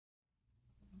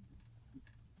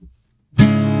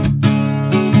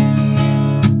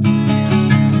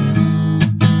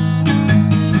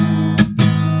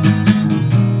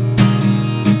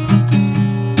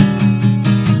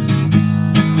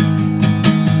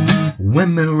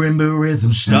When marimba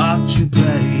rhythms start to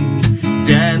play,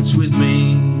 dance with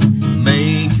me,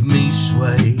 make me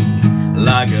sway.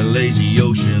 Like a lazy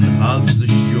ocean hugs the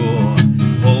shore,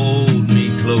 hold me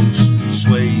close,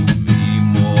 sway me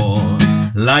more.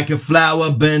 Like a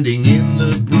flower bending in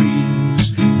the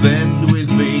breeze, bend with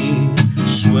me,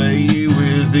 sway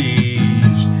with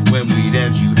ease. When we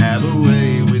dance you have a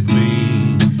way with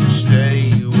me,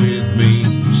 stay with me,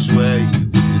 sway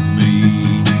with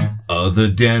me. Other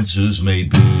dancers may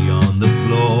be on the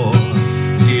floor,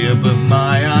 dear, but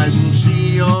my eyes will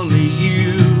see only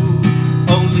you.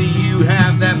 Only you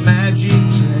have that magic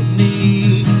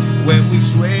technique. When we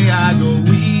sway I go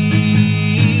weak.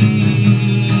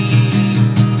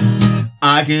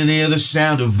 I can hear the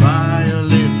sound of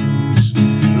violins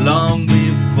long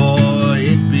before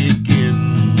it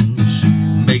begins.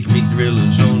 Make me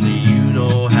thrillers, only you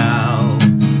know how.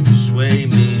 Sway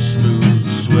me smooth,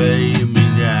 sway me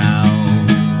now.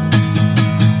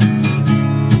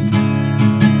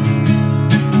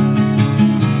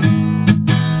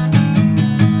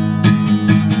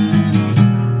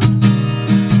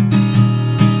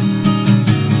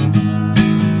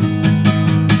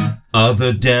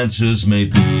 Other dancers may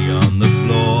be on the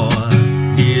floor,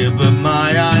 dear, but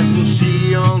my eyes will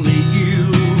see only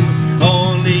you.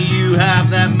 Only you have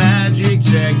that magic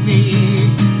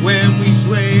technique. When we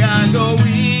sway I go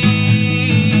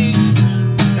weak.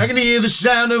 I can hear the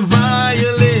sound of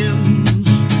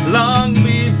violins long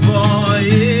before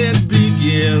it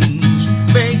begins.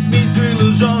 Make me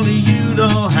thrillers, only you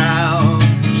know how.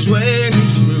 Sway me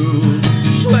smooth,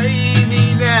 sway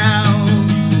me now.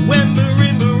 When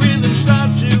marimba rhythms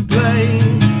start to play,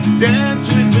 dance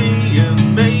with me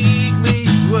and make me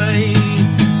sway.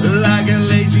 Like a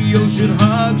lazy ocean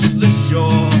hugs the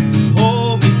shore,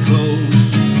 hold me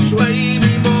close, sway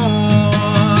me more.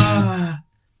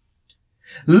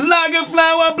 Like a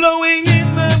flower blowing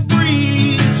in the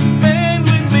breeze, bend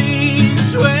with me,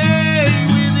 sway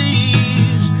with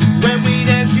ease. When we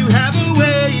dance you have a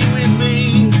way with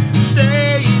me,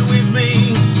 stay with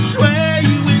me, sway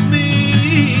with me.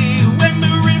 When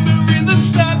marimba rhythms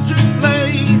start to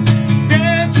play,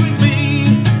 dance with me,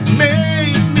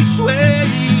 make me sway.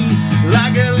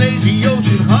 Like a lazy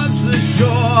ocean hugs the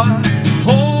shore,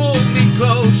 hold me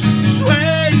close,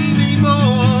 sway me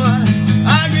more.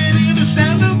 I can hear the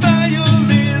sound of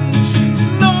violins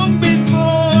long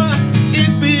before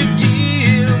it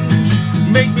begins.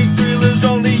 Make me thrillers,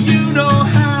 only you know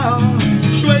how.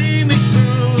 Sway me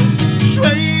smooth,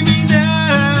 sway me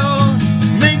now.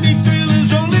 Make me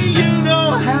thrillers, only you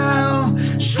know how.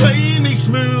 Sway me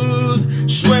smooth,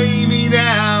 sway